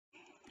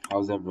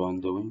How's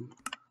everyone doing?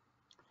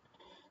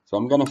 So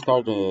I'm gonna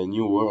start a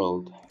new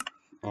world,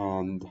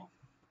 and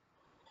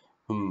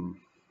hmm,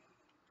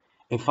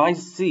 if I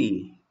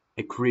see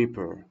a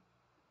creeper,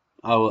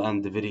 I will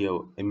end the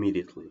video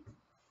immediately.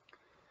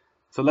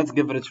 So let's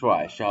give it a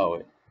try, shall we?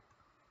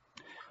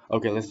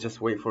 Okay, let's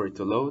just wait for it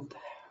to load,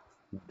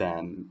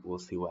 then we'll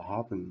see what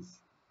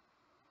happens.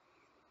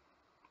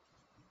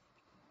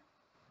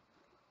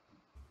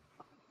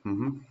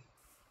 hmm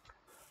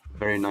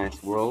Very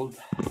nice world.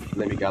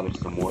 Let me gather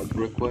some wood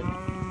real quick.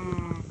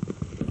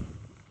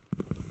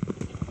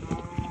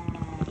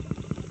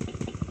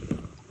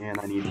 And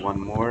I need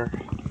one more.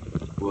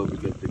 We'll be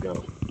good to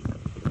go.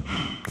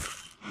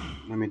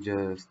 Let me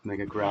just make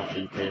a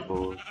crafting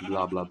table,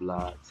 blah blah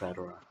blah,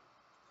 etc.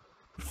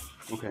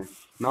 Okay,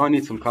 now I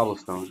need some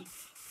cobblestone.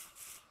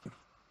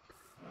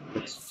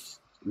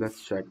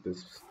 Let's check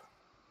this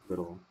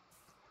little.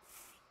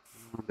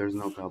 There's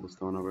no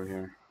cobblestone over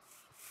here.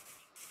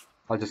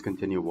 I'll just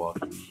continue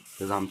walking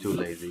because I'm too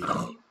lazy.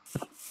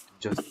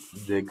 Just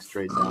dig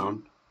straight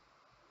down,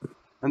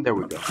 and there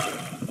we go.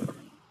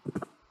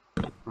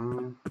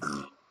 Uh,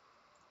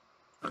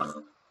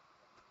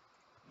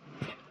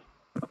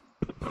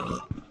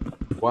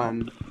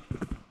 1,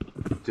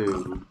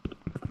 2,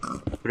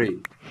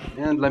 3,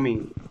 and let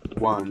me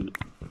 1,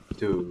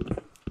 2,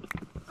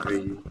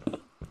 3,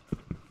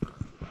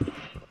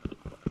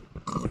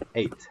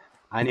 8.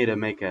 I need to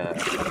make a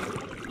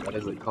what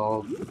is it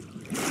called?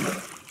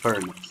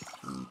 Furnace.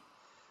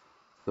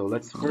 So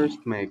let's first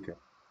make an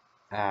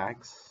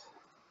axe.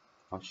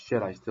 Oh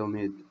shit! I still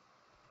need.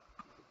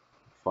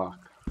 Fuck.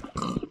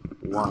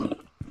 1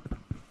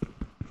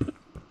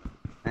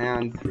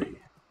 and 3.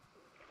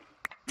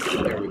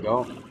 There we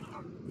go.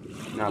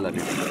 Now let me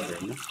make a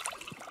furnace.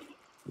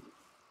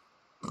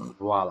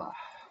 Voila.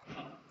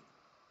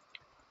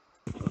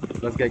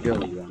 Let's get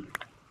going then.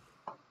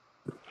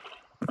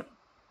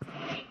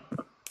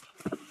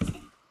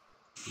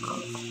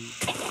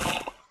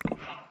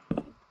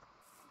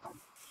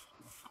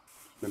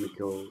 Let me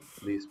kill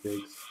these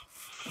pigs.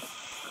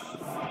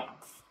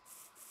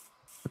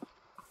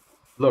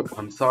 Look,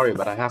 I'm sorry,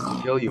 but I have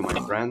to kill you, my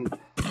friend.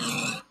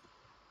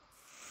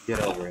 Get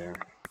over here.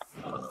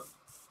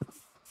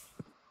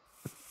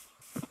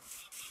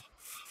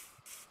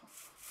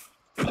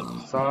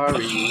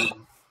 Sorry.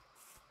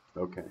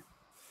 Okay.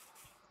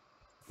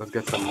 Let's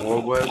get some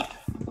more wood.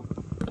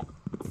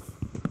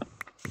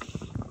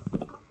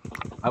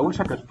 I wish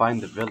I could find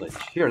the village.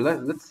 Here,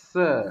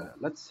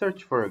 let's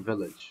search for a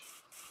village.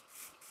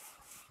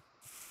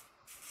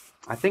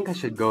 I think I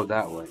should go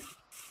that way.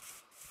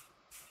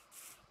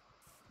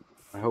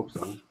 I hope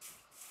so.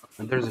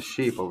 And there's a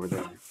sheep over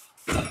there.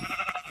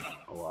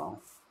 Oh wow.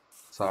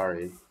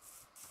 Sorry.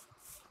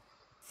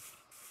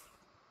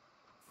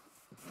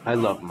 I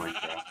love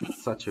Minecraft.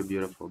 It's such a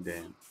beautiful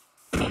game.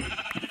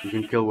 You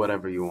can kill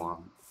whatever you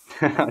want.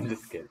 I'm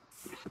just kidding.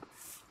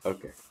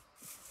 Okay.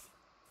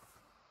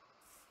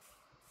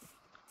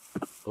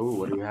 Oh,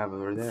 what do we have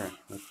over there?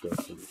 Let's go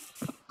see.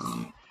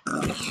 Come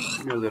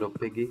here, little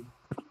piggy.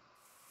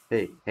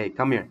 Hey, hey,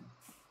 come here.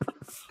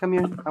 Come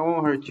here. I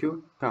won't hurt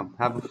you. Come,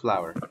 have a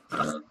flower.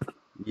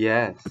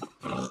 Yes.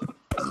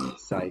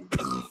 Psych.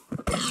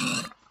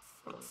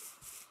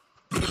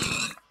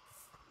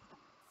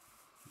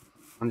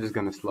 I'm just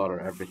gonna slaughter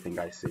everything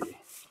I see.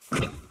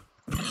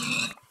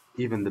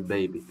 Even the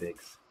baby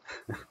pigs.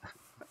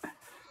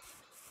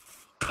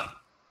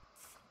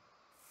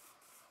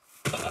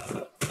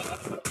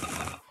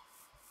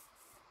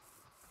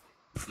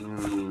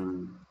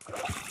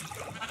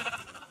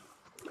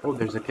 Oh,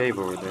 there's a cave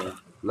over there.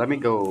 Let me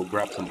go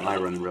grab some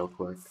iron real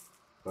quick.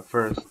 But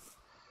first,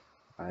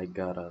 I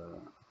gotta...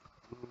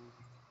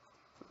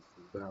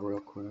 Let's do that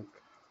real quick.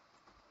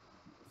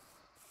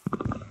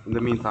 In the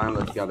meantime,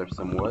 let's gather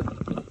some wood.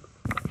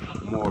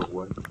 More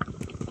wood.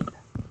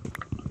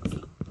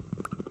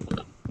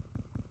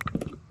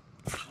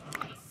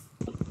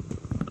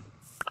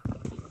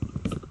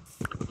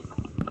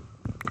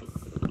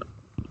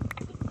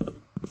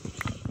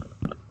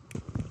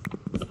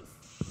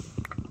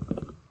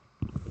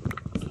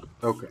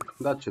 Okay,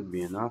 that should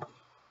be enough.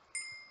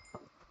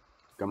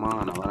 Come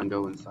on, I wanna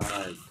go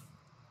inside.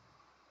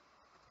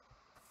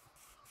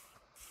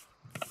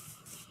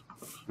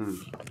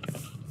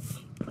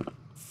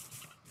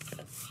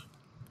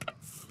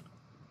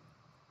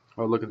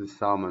 Oh, look at the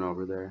salmon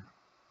over there.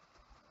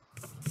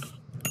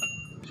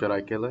 Should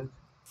I kill it?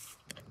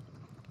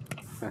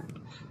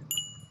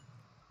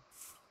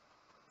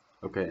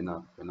 Okay,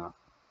 enough.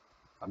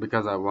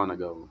 Because I wanna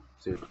go.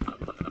 Seriously.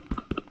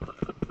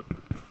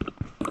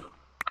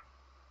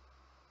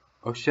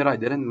 Oh shit, I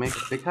didn't make a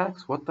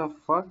pickaxe? What the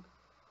fuck?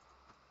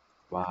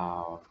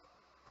 Wow.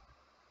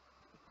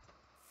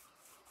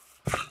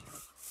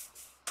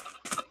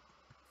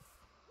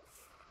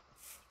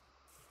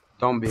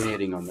 Don't be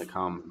hating on the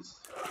comments.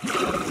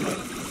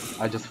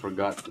 I just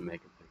forgot to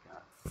make a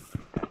pickaxe.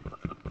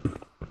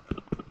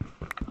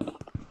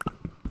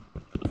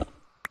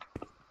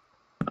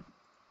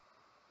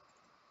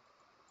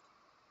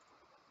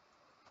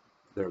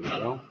 There we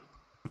go.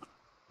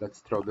 Let's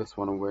throw this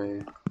one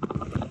away.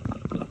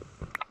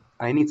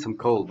 I need some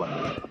coal, by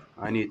the way.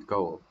 I need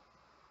coal.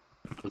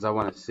 Because I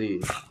want to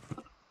see.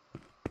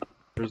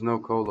 There's no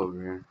coal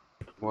over here.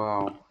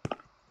 Wow.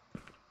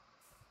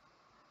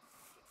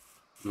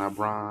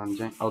 LeBron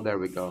James. Oh, there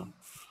we go.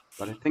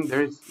 But I think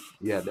there is.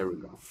 Yeah, there we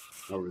go.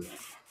 Over there.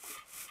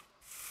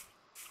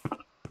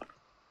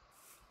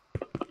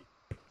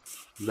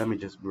 Let me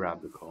just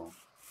grab the coal.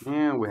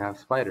 And we have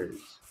spiders.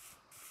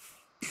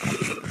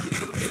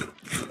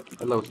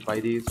 Hello,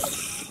 Spideys.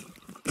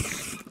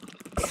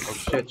 Oh,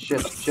 shit,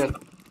 shit, shit.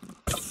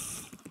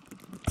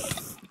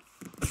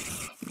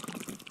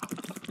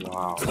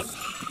 Wow.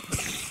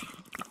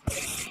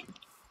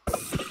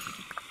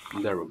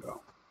 There we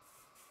go.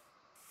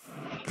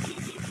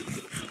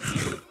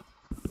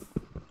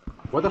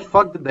 What the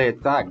fuck did they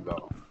attack,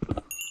 though?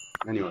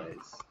 Anyways.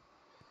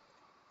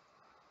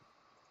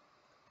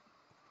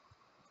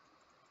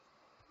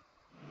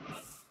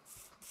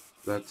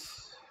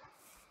 Let's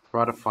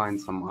try to find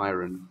some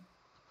iron.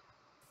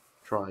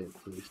 Try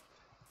at least.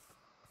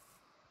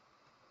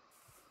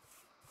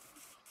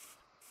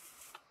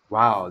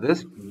 Wow,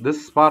 this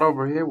spot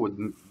over here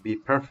would be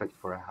perfect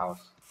for a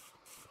house.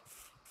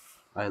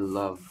 I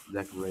love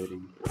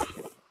decorating.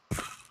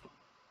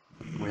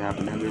 We have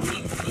an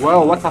enderman.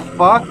 Whoa, what the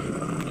fuck?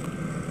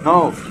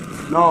 No,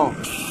 no,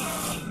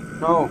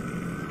 no.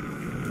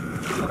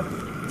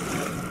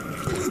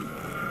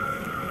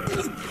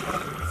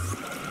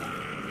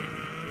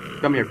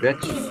 Come here,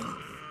 bitch.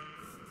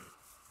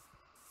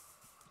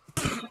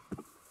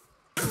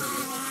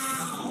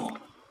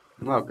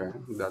 Okay,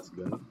 that's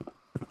good.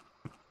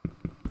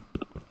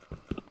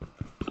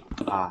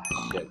 Ah,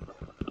 shit.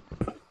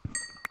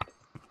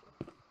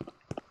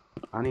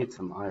 I need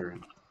some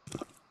iron.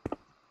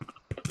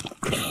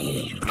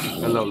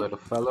 Hello, little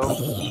fellow.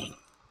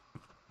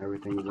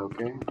 Everything is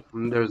okay?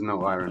 There's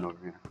no iron over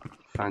here.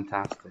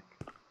 Fantastic.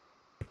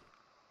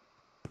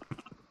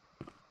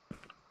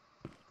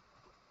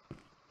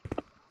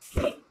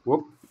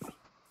 Whoop.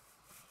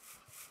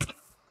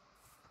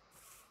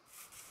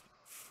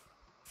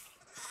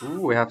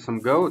 Ooh, we have some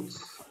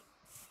goats.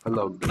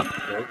 Hello,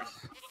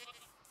 goats.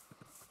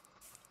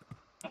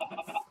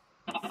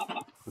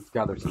 Let's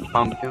gather some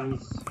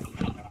pumpkins.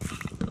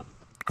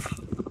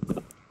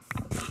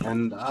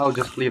 And I'll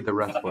just leave the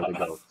rest for the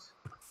goats.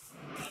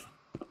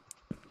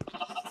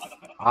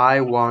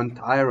 I want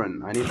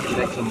iron. I need to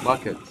make some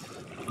buckets.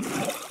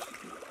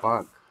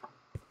 Fuck.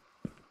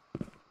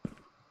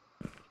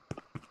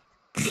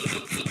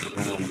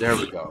 And there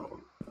we go.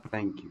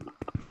 Thank you.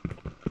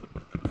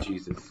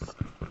 Jesus.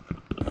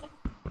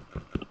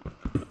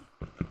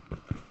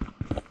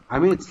 I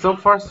mean, it's so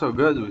far so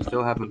good. We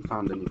still haven't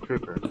found any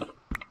creeper.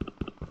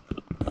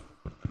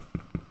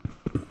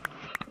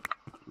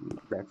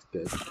 That's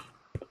good.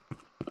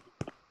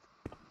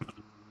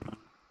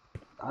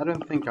 I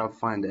don't think I'll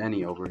find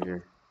any over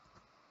here.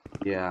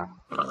 Yeah,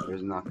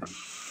 there's nothing.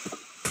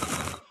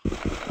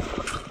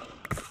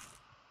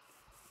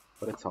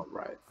 But it's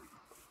alright.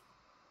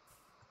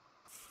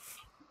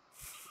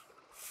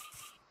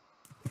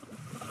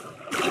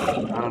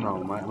 I don't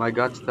know, my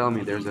guts tell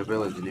me there's a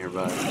village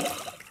nearby.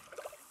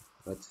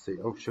 Let's see.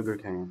 Oh,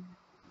 sugarcane.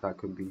 That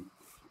could be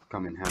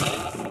come in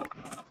handy.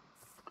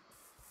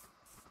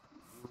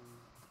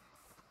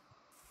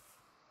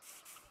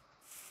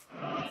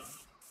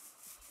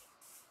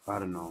 I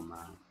don't know,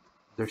 man.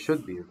 There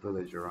should be a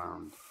village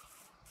around.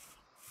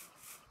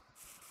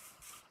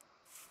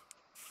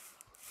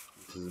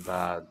 This is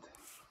bad.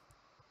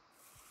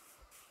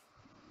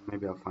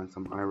 Maybe I'll find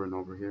some iron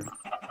over here.